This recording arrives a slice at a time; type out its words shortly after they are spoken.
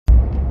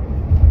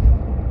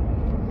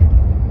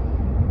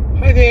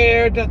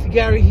there, Dr.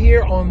 Gary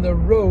here on the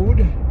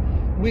road.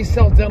 We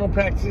sell dental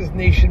practices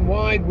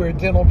nationwide. We're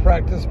dental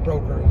practice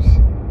brokers.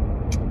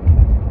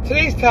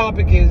 Today's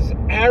topic is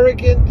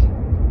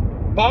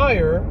arrogant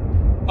buyer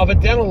of a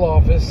dental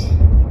office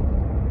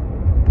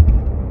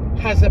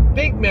has a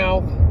big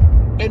mouth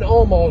and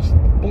almost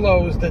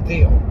blows the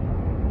deal.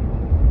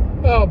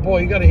 Oh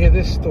boy, you got to hear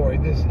this story.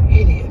 This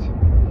idiot.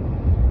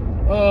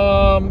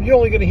 You're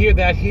only going to hear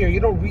that here.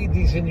 You don't read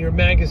these in your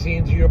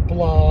magazines or your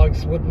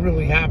blogs, what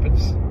really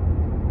happens.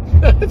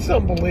 It's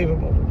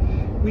unbelievable.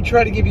 We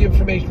try to give you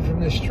information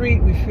from the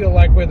street. We feel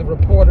like we're the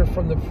reporter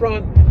from the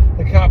front,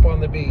 the cop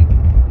on the beat.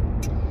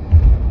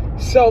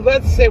 So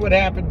let's say what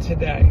happened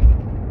today.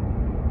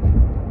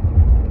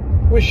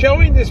 We're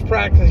showing this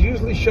practice,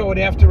 usually show it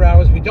after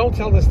hours. We don't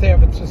tell the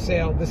staff it's for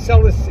sale. The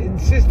seller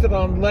insisted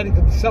on letting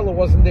the seller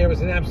wasn't there as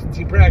an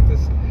absentee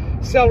practice.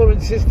 Seller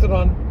insisted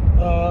on,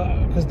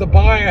 because the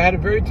buyer had a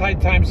very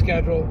tight time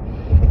schedule.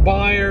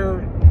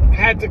 Buyer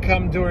had to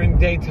come during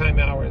daytime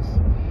hours.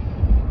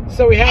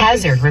 So we have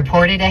hazard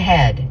reported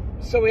ahead.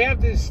 So we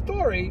have this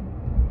story,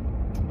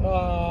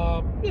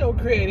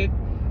 created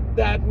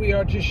that we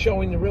are just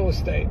showing the real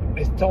estate.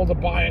 I told the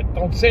buyer,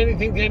 don't say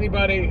anything to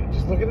anybody.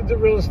 Just look at the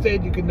real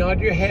estate. You can nod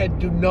your head.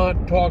 Do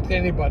not talk to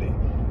anybody.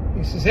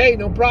 He says, hey,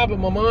 no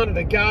problem. I'm on it.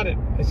 I got it.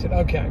 I said,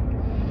 okay.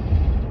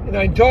 And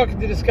I'm talking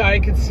to this guy. I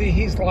can see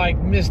he's like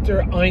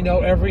Mr. I know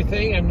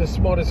everything. I'm the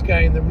smartest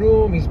guy in the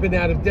room. He's been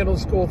out of dental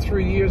school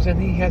 3 years,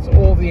 and he has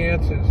all the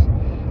answers.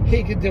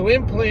 He could do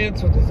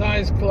implants with his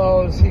eyes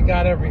closed. He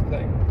got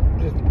everything.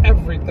 Just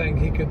everything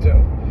he could do.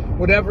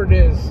 Whatever it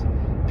is.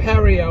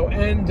 Perio,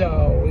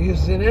 endo. He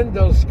uses an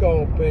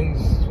endoscope.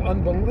 He's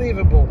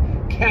unbelievable.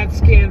 CAT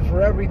scan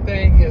for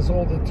everything. He has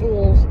all the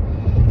tools.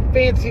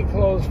 Fancy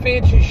clothes,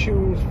 fancy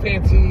shoes,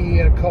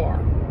 fancy car.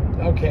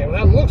 Okay,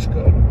 well that looks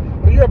good.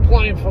 But you're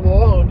applying for the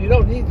loan. You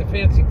don't need the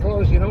fancy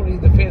clothes. You don't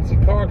need the fancy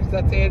car because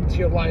that's added to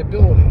your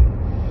liability.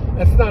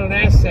 That's not an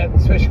asset,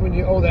 especially when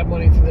you owe that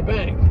money to the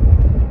bank.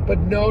 But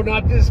no,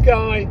 not this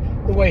guy.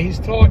 The way he's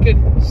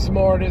talking,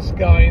 smartest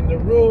guy in the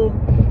room.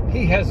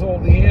 He has all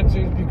the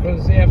answers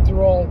because,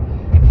 after all,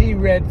 he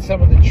read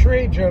some of the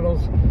trade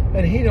journals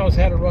and he knows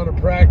how to run a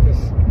practice.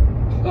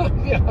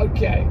 Yeah,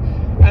 okay.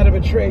 Out of a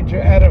trade,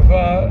 out of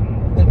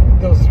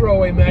those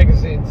throwaway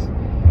magazines.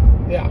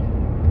 Yeah.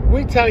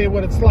 We tell you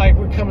what it's like.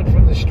 We're coming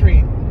from the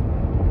street.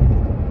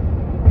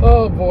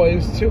 Oh boy, it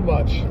was too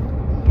much.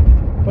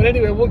 But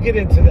anyway, we'll get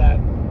into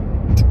that.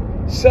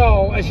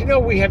 So, as you know,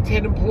 we have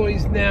 10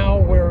 employees now.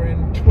 We're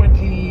in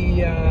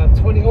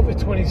over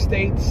 20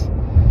 states.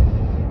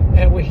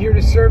 And we're here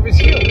to service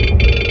you.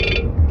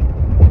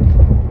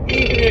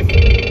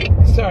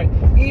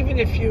 Even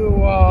if you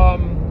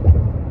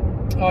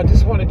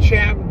just want to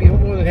chat, we'd be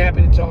more than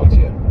happy to talk to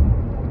you.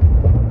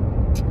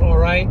 All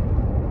right?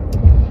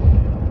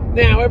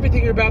 Now,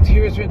 everything you're about to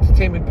hear is for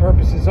entertainment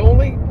purposes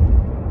only.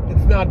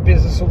 It's not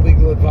business or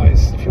legal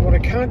advice. If you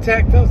want to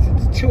contact us,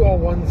 it's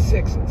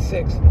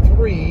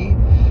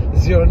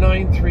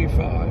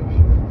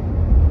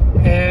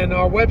 201-663-0935. And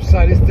our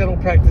website is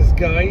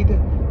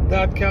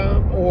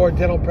dentalpracticeguide.com or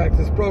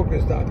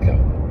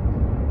dentalpracticebrokers.com.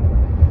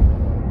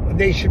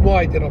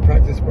 Nationwide,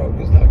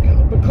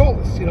 dentalpracticebrokers.com. But call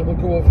us. We'll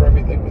go over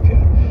everything with you.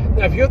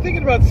 Now, if you're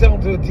thinking about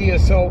selling to a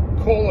DSO,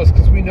 call us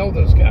because we know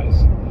those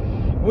guys.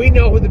 We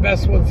know who the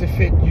best ones to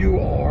fit you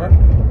are.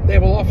 They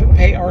will often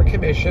pay our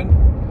commission.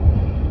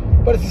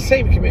 But it's the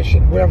same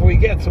commission wherever we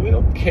get, so we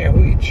don't care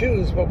who you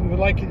choose, but we would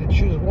like you to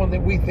choose one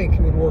that we think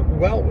would work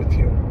well with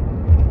you.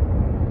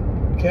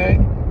 Okay?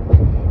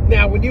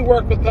 Now, when you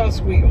work with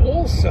us, we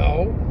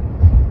also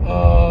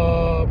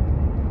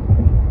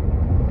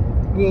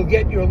will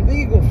get your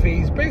legal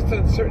fees, based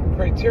on certain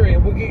criteria,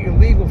 we'll get your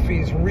legal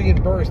fees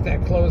reimbursed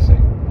at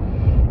closing.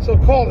 So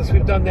call us.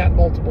 We've done that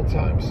multiple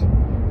times.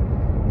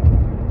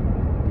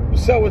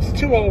 So it's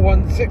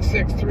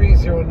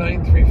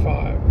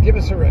 201-663-0935. Give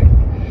us a ring.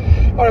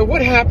 All right,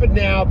 what happened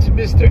now to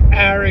Mr.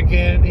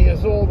 Arrogant? He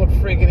has all the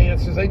friggin'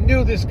 answers. I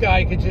knew this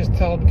guy could just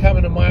tell him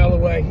coming a mile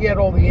away. He had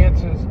all the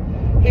answers.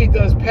 He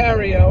does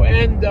perio,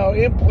 endo,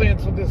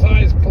 implants with his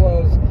eyes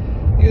closed.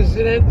 Uses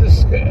an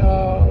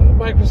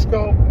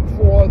microscope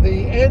for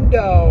the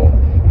endo.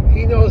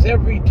 He knows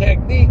every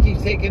technique.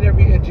 He's taken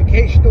every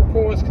educational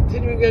course,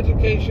 continuing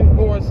education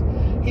course.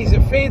 He's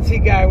a fancy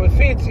guy with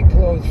fancy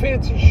clothes,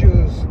 fancy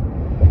shoes.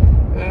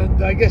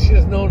 And I guess he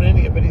doesn't own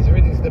any of it. He's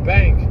already in the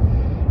bank.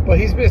 But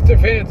he's Mr.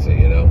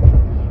 Fancy,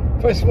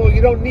 First of all,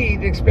 you don't need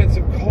an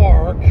expensive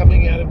car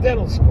coming out of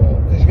dental school.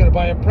 Because you're going to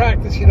buy a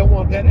practice. You don't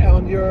want that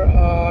on your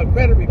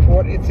credit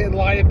report. It's a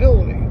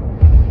liability. I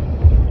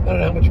don't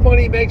know how much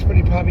money he makes, but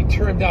he probably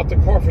termed out the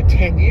car for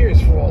 10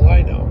 years for all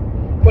I know.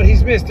 But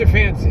he's Mr.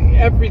 Fancy.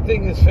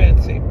 Everything is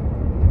fancy.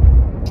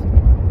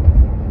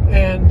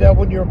 And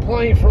when you're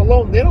applying for a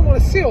loan, they don't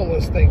want to see all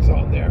those things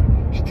on there.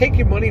 You should take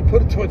your money and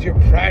put it towards your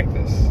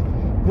practice.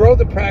 Grow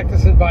the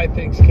practice and buy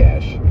things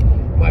cash.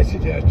 My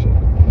suggestion.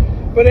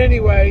 But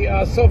anyway,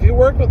 so if you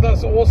work with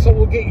us, also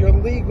we'll get your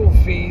legal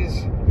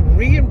fees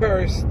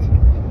reimbursed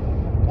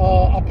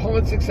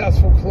upon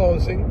successful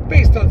closing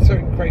based on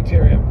certain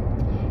criteria.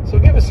 So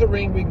give us a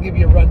ring. We can give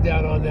you a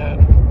rundown on that,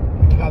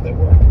 how they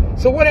work.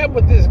 So what happened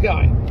with this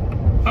guy?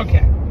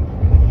 Okay.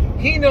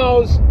 He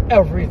knows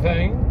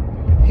everything.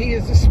 He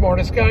is the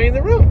smartest guy in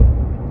the room.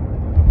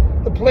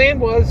 The plan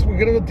was we're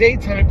going to go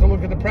daytime to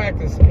look at the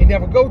practice. They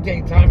never go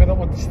daytime. I don't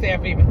want the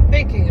staff even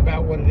thinking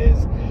about what it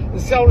is. The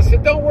seller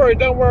said, don't worry.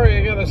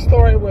 I got a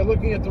story. We're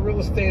looking at the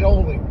real estate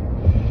only.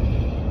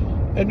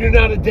 And you're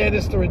not a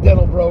dentist or a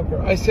dental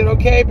broker. I said,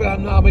 okay, but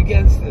I'm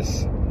against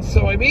this.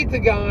 So I meet the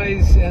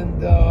guys,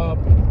 and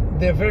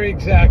they're very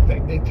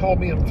exacting. They told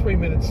me I'm 3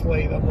 minutes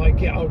late. I'm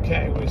like, yeah,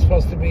 okay. We're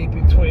supposed to meet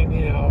between,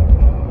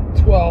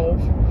 12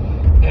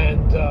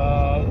 and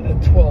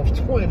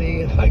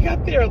 12:20. I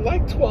got there at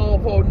like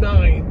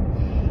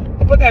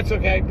 12:09. But that's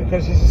okay,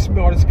 because he's the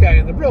smartest guy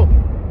in the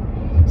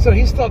room. So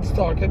he starts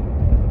talking.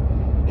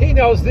 He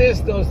knows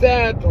this, knows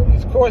that, all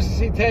these courses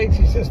he takes.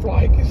 He's just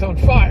like, he's on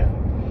fire.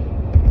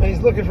 And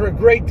he's looking for a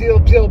great deal.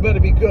 Deal better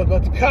be good.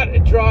 Let's cut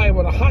and dry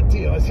with a hot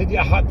deal. I said,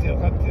 yeah, hot deal.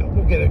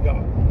 We'll get it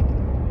going.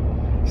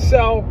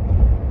 So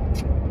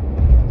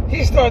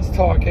he starts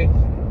talking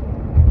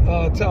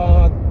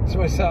to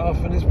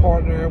myself and his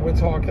partner. We're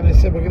talking. I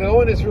said, we're going to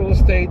go in this real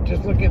estate.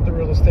 Just looking at the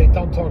real estate.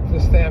 Don't talk to the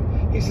staff.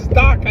 He says,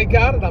 Doc, I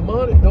got it. I'm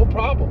on it. No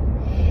problem.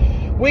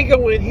 We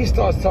go in. He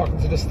starts talking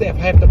to the staff. I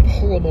have to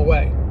pull him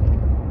away.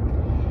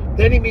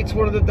 Then he meets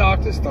one of the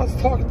doctors. Starts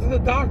talking to the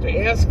doctor,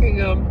 asking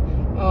him,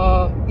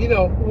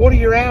 what are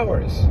your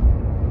hours?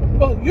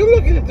 Well, you're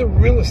looking at the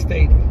real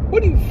estate.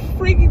 What do you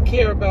freaking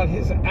care about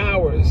his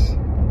hours?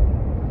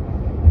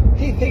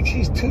 He thinks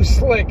he's too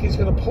slick. He's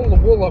going to pull the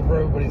wool over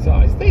everybody's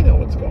eyes. They know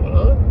what's going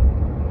on.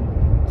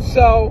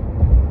 So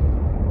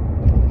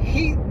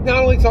he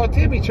not only talked to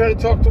him, he tried to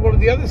talk to one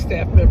of the other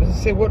staff members and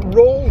say, what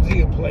role do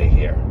you play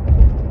here?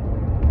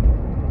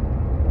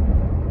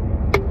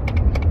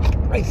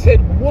 I said,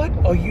 what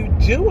are you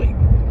doing?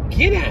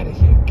 Get out of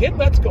here.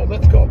 Let's go.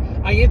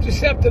 I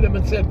intercepted him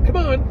and said, come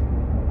on.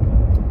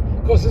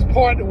 Because his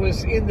partner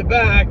was in the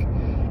back.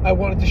 I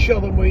wanted to show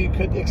them where you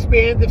could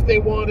expand if they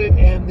wanted,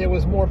 and there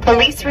was more parking.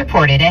 Police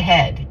reported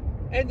ahead.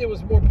 And there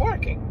was more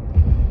parking.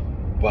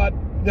 But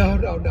no.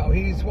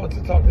 He just wants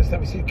to talk to the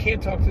staff. I said, you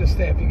can't talk to the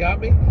staff. You got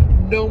me?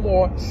 No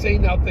more. Say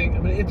nothing.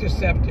 I'm going to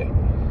intercept you.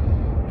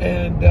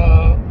 And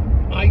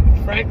I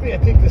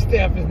think the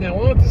staff is now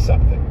on to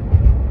something.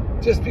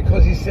 Just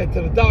because he said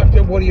to the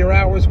doctor, what are your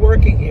hours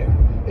working here?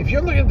 If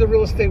you're looking at the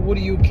real estate, what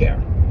do you care?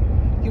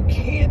 You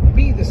can't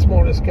be the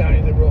smartest guy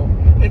in the room.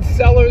 And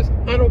sellers,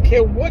 I don't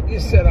care what you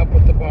set up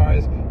with the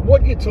buyers,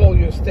 what you told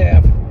your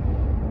staff,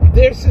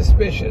 they're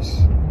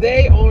suspicious.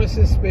 They are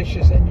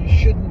suspicious, and you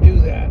shouldn't do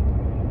that.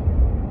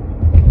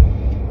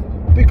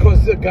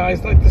 Because the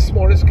guy's like the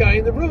smartest guy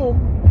in the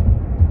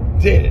room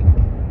did it.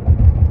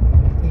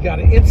 You got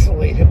to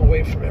insulate him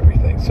away from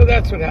everything. So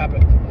that's what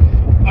happened.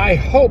 I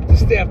hope the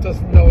staff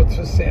doesn't know it's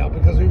for sale,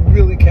 because we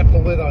really kept a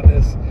lid on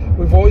this.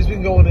 We've always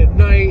been going at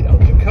night,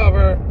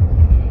 undercover.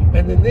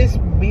 And then this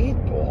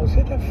meatball, is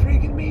it a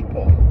freaking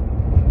meatball?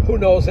 Who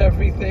knows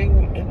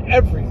everything and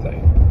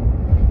everything.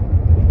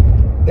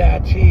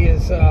 That she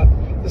is,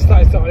 this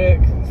guy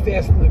started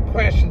asking the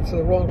questions,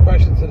 the wrong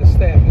questions to the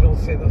staff. You don't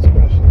say those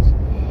questions.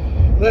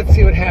 Let's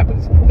see what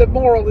happens. The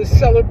moral is,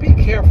 seller, be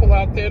careful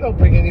out there. Don't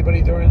bring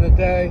anybody during the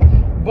day.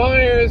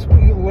 Buyers,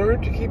 you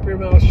learn to keep your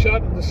mouth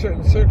shut under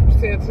certain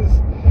circumstances.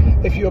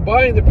 If you're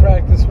buying the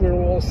practice, we're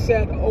all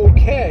set,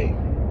 okay.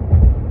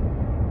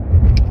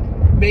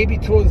 Maybe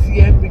towards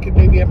the end, we could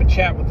maybe have a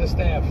chat with the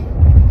staff.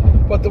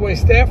 But the way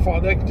staff are,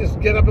 they can just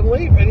get up and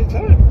leave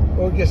anytime,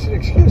 or get an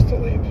excuse to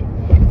leave.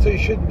 So you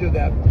shouldn't do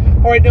that.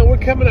 All right, now we're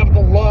coming up with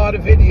a lot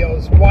of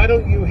videos. Why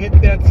don't you hit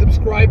that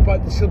subscribe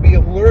button so you'll be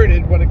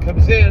alerted when it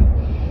comes in?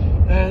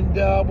 And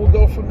we'll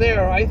go from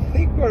there. I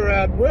think we're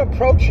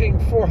approaching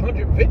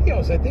 400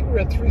 videos. I think we're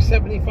at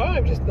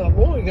 375 just not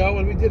long ago,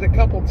 and we did a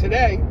couple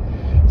today.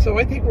 So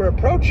I think we're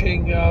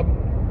approaching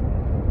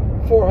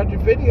 400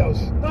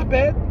 videos. Not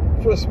bad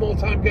for a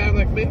small-time guy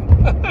like me.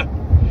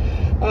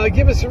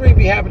 Give us a ring.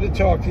 Be happy to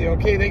talk to you.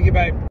 Okay, thank you.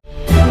 Bye.